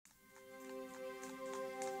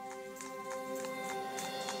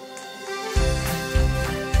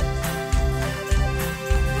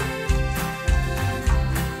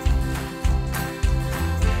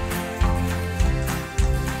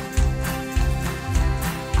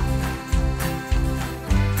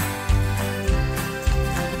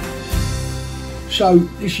So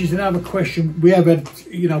this is another question. We have had,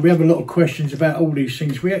 we have a lot of questions about all these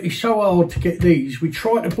things. It's so hard to get these. We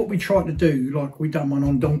try to do, like we done one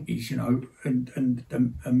on donkeys, and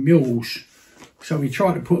mules. So we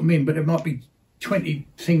try to put them in, but there might be 20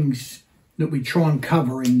 things that we try and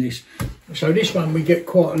cover in this. So this one we get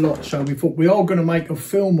quite a lot. So we thought we are going to make a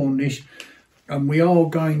film on this, and we are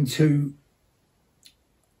going to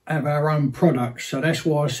have our own products. So that's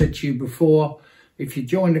why I said to you before, if you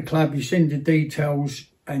join the club, you send the details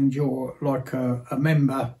and you're like a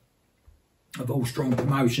member of All Strong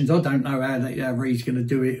Promotions. I don't know how Reed's going to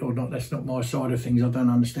do it or not. That's not my side of things. I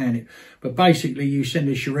don't understand it. But basically, you send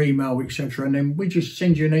us your email, etc. And then we just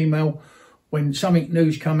send you an email when something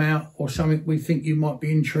new's come out or something we think you might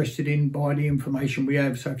be interested in by the information we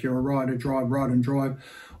have. So if you're a rider, ride and drive,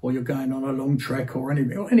 or you're going on a long trek or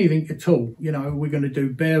anything at all, we're going to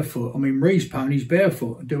do barefoot. I mean, Reed's pony's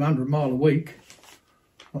barefoot, do 100 mile a week.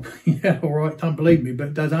 Yeah, all right, don't believe me, but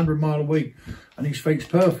it does 100 mile a week and his feet's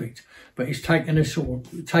perfect. But it's taken us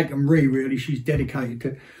taken really, she's dedicated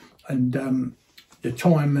to, and the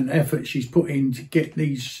time and effort she's put in to get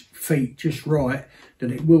these feet just right, that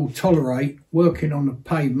it will tolerate working on the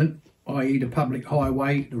pavement, i.e. the public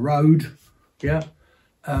highway, the road,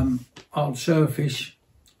 hard surface,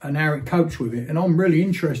 and how it copes with it. And I'm really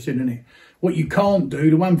interested in it. What you can't do,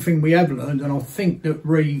 the one thing we have learned, and I think that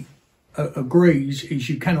Ree agrees, is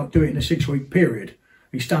you cannot do it in a 6-week period.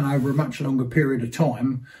 It's done over a much longer period of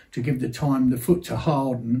time to give the foot to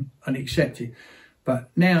harden and accept it. But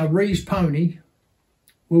now Ree's pony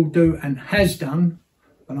will do and has done,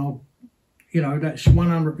 and that's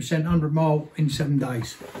 100%, 100 mile in 7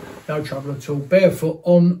 days. No trouble at all, barefoot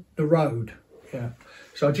on the road. Yeah.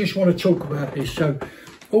 So I just want to talk about this. So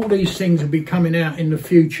all these things will be coming out in the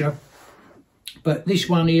future, but this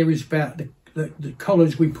one here is about the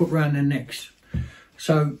collars we put around their necks.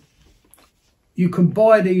 So you can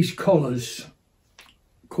buy these collars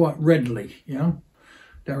quite readily,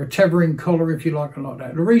 They're a tethering collar, if you like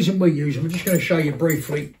that. The reason we use them, I'm just going to show you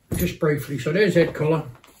just briefly. So there's head collar.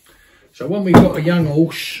 So when we've got a young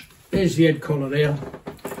horse, there's the head collar there.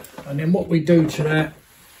 And then what we do to that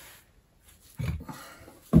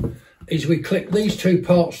is we clip these two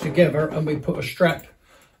parts together and we put a strap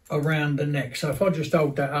around the neck. So if I just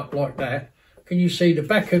hold that up like that, can you see the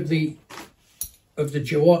back of the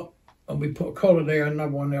jaw? And we put a collar there and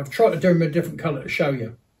another one there. I've tried to do them a different colour to show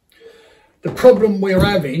you. The problem we're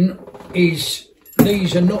having is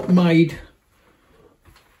these are not made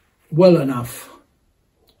well enough,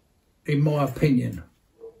 in my opinion.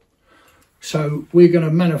 So we're going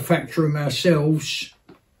to manufacture them ourselves,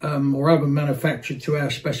 or have them manufactured to our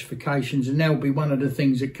specifications, and that'll be one of the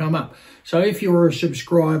things that come up. So if you're a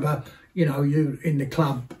subscriber, you in the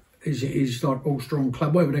club, is like All Strong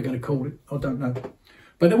Club, whatever they're going to call it, I don't know.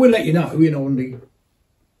 But we'll let you know, on the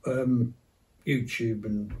YouTube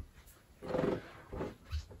and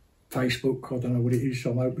Facebook. I don't know what it is,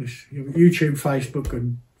 so I'm hopeless. YouTube, Facebook,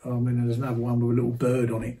 and there's another one with a little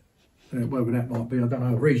bird on it. Whatever that might be, I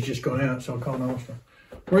don't know. Reed's just gone out, so I can't ask her.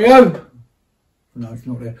 Rio? No, it's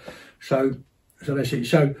not there. So that's it.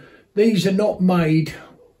 So these are not made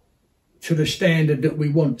to the standard that we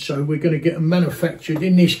want. So we're going to get them manufactured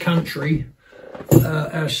in this country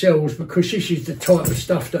ourselves, because this is the type of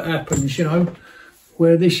stuff that happens,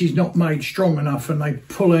 where this is not made strong enough and they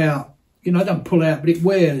pull out, don't pull out, but it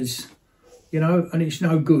wears, and it's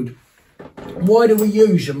no good. Why do we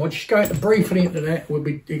use them? I'll just go briefly into that. We'll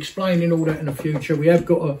be explaining all that in the future. We have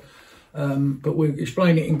got but we'll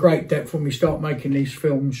explain it in great depth when we start making these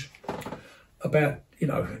films about,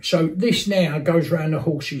 So this now goes around the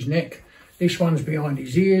horse's neck. This one's behind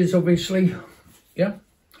his ears, obviously, yeah?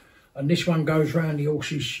 And this one goes around the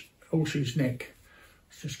horse's neck.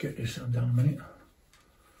 Let's just get this undone a minute.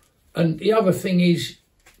 And the other thing is,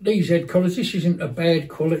 these head collars, this isn't a bad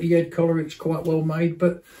quality head collar, it's quite well made,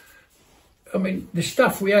 but I mean, the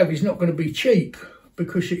stuff we have is not going to be cheap,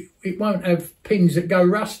 because it won't have pins that go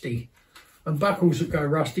rusty and buckles that go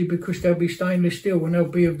rusty, because they'll be stainless steel, and they'll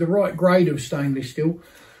be of the right grade of stainless steel,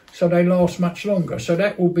 so they last much longer. So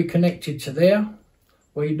that will be connected to there,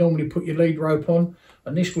 where you normally put your lead rope on,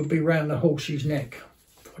 and this would be around the horse's neck.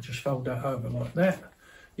 If I just fold that over like that,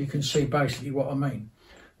 you can see basically what I mean.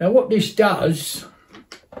 Now what this does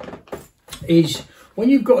is, when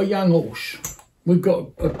you've got a young horse, we've got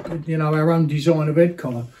our own design of head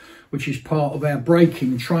collar, which is part of our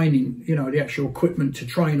breaking training, the actual equipment to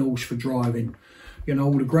train horse for driving,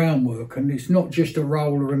 all the groundwork. And it's not just a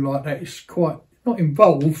roller and like that, it's quite, not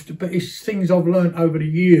involved, but it's things I've learned over the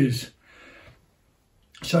years.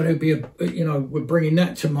 So there'll be we're bringing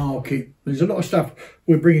that to market. There's a lot of stuff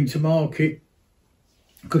we're bringing to market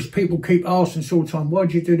Because people keep asking us all the time, why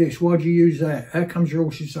do you do this? Why do you use that? How comes your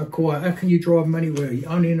horse is so quiet? How can you drive them anywhere?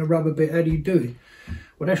 You're only in a rubber bit, how do you do it?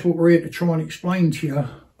 Well, that's what we're here to try and explain to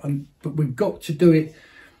you. But we've got to do it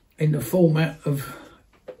in the format of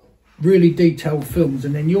really detailed films.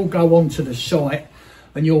 And then you'll go onto the site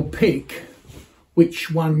and you'll pick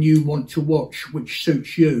which one you want to watch, which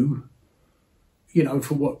suits you, you know,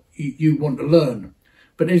 for what you want to learn.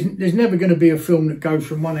 But there's never going to be a film that goes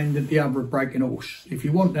from one end to the other of breaking horse. If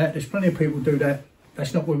you want that, there's plenty of people do that.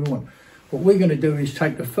 That's not what we want. What we're going to do is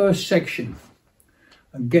take the first section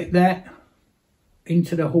and get that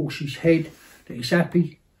into the horse's head, that he's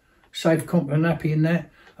happy, safe, confident, happy in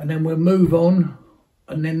that. And then we'll move on.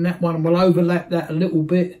 And then that one will overlap that a little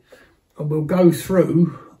bit. And we'll go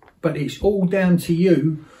through. But it's all down to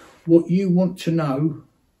you. What you want to know,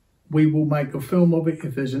 we will make a film of it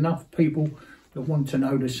if there's enough people that want to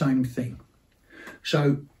know the same thing.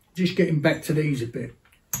 So just getting back to these a bit.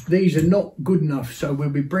 These are not good enough, so we'll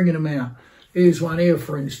be bringing them out. Here's one here,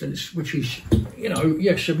 for instance, which is, you know,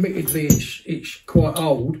 yes, admittedly it's quite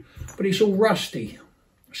old, but it's all rusty.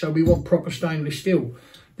 So we want proper stainless steel.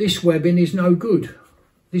 This webbing is no good.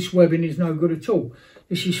 This webbing is no good at all.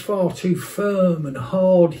 This is far too firm and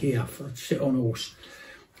hard here for a sit-on horse.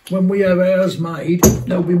 When we have ours made,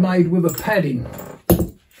 they'll be made with a padding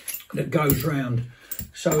that goes round,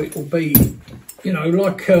 so it will be, you know,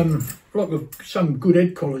 like some good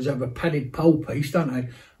head collars have a padded pole piece, don't they?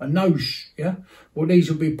 A nose, yeah. Well, these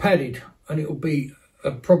will be padded, and it will be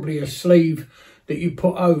probably a sleeve that you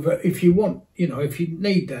put over if you want, you know, if you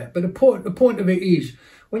need that. But the point of it is,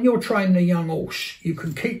 when you're training a young horse, you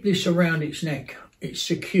can keep this around its neck. It's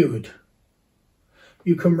secured.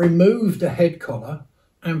 You can remove the head collar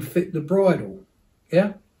and fit the bridle,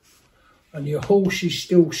 yeah. And your horse is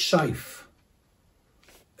still safe.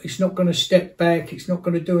 It's not going to step back. It's not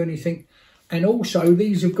going to do anything. And also,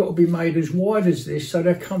 these have got to be made as wide as this so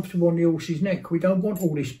they're comfortable on the horse's neck. We don't want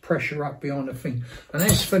all this pressure up behind the thing. And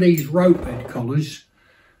as for these rope head collars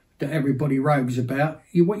that everybody raves about,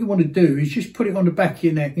 what you want to do is just put it on the back of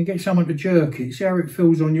your neck and get someone to jerk it. See how it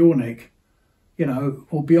feels on your neck, you know,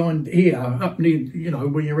 or behind here, up near, you know,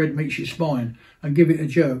 where your head meets your spine, and give it a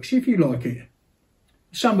jerk. See if you like it.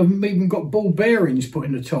 Some of them even got ball bearings put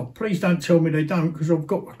in the top. Please don't tell me they don't, because I've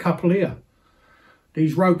got a couple here.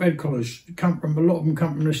 These rope head collars come from, a lot of them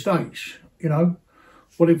come from the States, you know.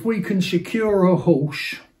 Well, if we can secure a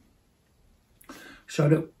horse so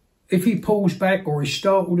that if he pulls back or is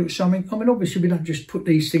startled at something, I mean, obviously we don't just put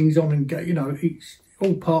these things on and get, you know, it's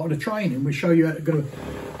all part of the training. We'll show you how to go.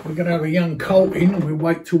 We're going to have a young colt in, and we'll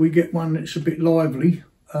wait till we get one that's a bit lively.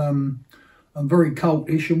 And very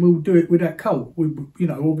coltish, and we'll do it with that colt. We, you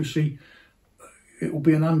know, obviously it will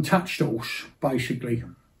be an untouched horse, basically,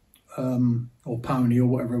 or pony or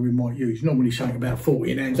whatever we might use. Normally something about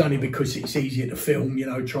 14 hands, only because it's easier to film, you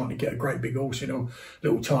know, trying to get a great big horse in a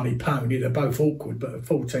little tiny pony. They're both awkward, but a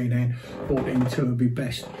 14 hand, 14-2 would be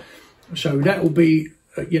best. So that will be,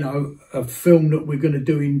 you know, a film that we're going to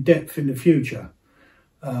do in depth in the future.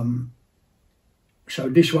 So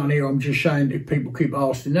this one here, I'm just showing that people keep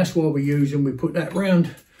asking. That's why we're using. We put that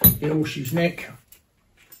round the horse's neck.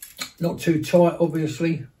 Not too tight,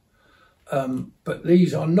 obviously. But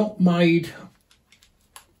these are not made.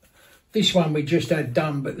 This one we just had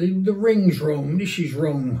done, but the ring's wrong. This is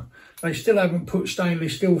wrong. They still haven't put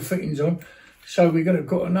stainless steel fittings on. So we're going to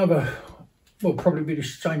got another, well, probably be the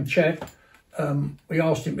same chap. We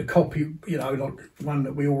asked him to copy, you know, like the one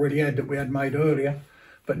that we already had, that we had made earlier.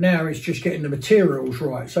 But now it's just getting the materials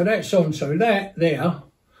right. So that's on. So that there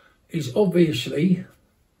is obviously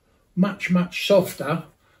much, much softer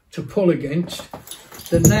to pull against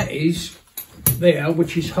than that is there,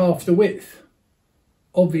 which is half the width.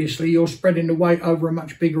 Obviously, you're spreading the weight over a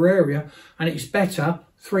much bigger area, and it's better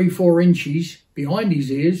 3-4 inches behind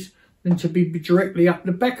his ears than to be directly up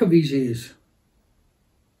the back of his ears.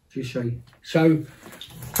 Do you see? So,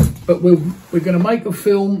 but we're going to make a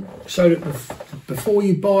film so that before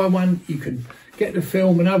you buy one, you can get the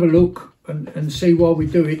film and have a look and see why we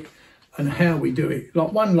do it and how we do it.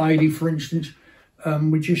 Like one lady, for instance,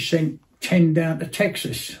 we just sent 10 down to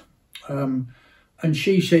Texas. And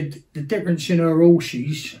she said the difference in her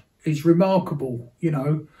horses is remarkable, you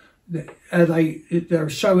know. They're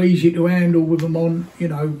so easy to handle with them on, you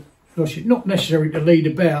know. Not necessary to lead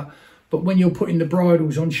about, but when you're putting the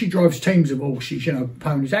bridles on, she drives teams of horses, you know,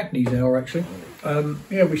 ponies, acnes they are actually.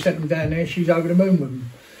 Yeah, we sent them down there, she's over the moon with them.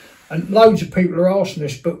 And loads of people are asking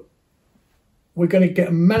us, but we're going to get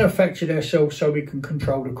them manufactured ourselves so we can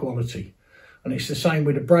control the quality. And it's the same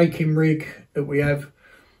with the braking rig that we have.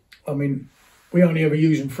 I mean, we only ever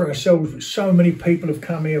use them for ourselves, but so many people have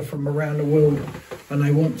come here from around the world and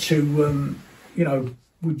they want to, you know,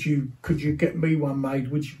 could you get me one made?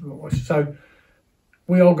 So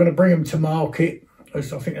we are going to bring them to market. I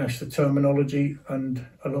think that's the terminology, and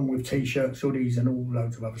along with t-shirts, hoodies and all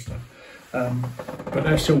loads of other stuff. But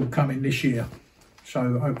that's all coming this year. So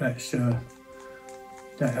I hope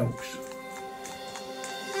that helps.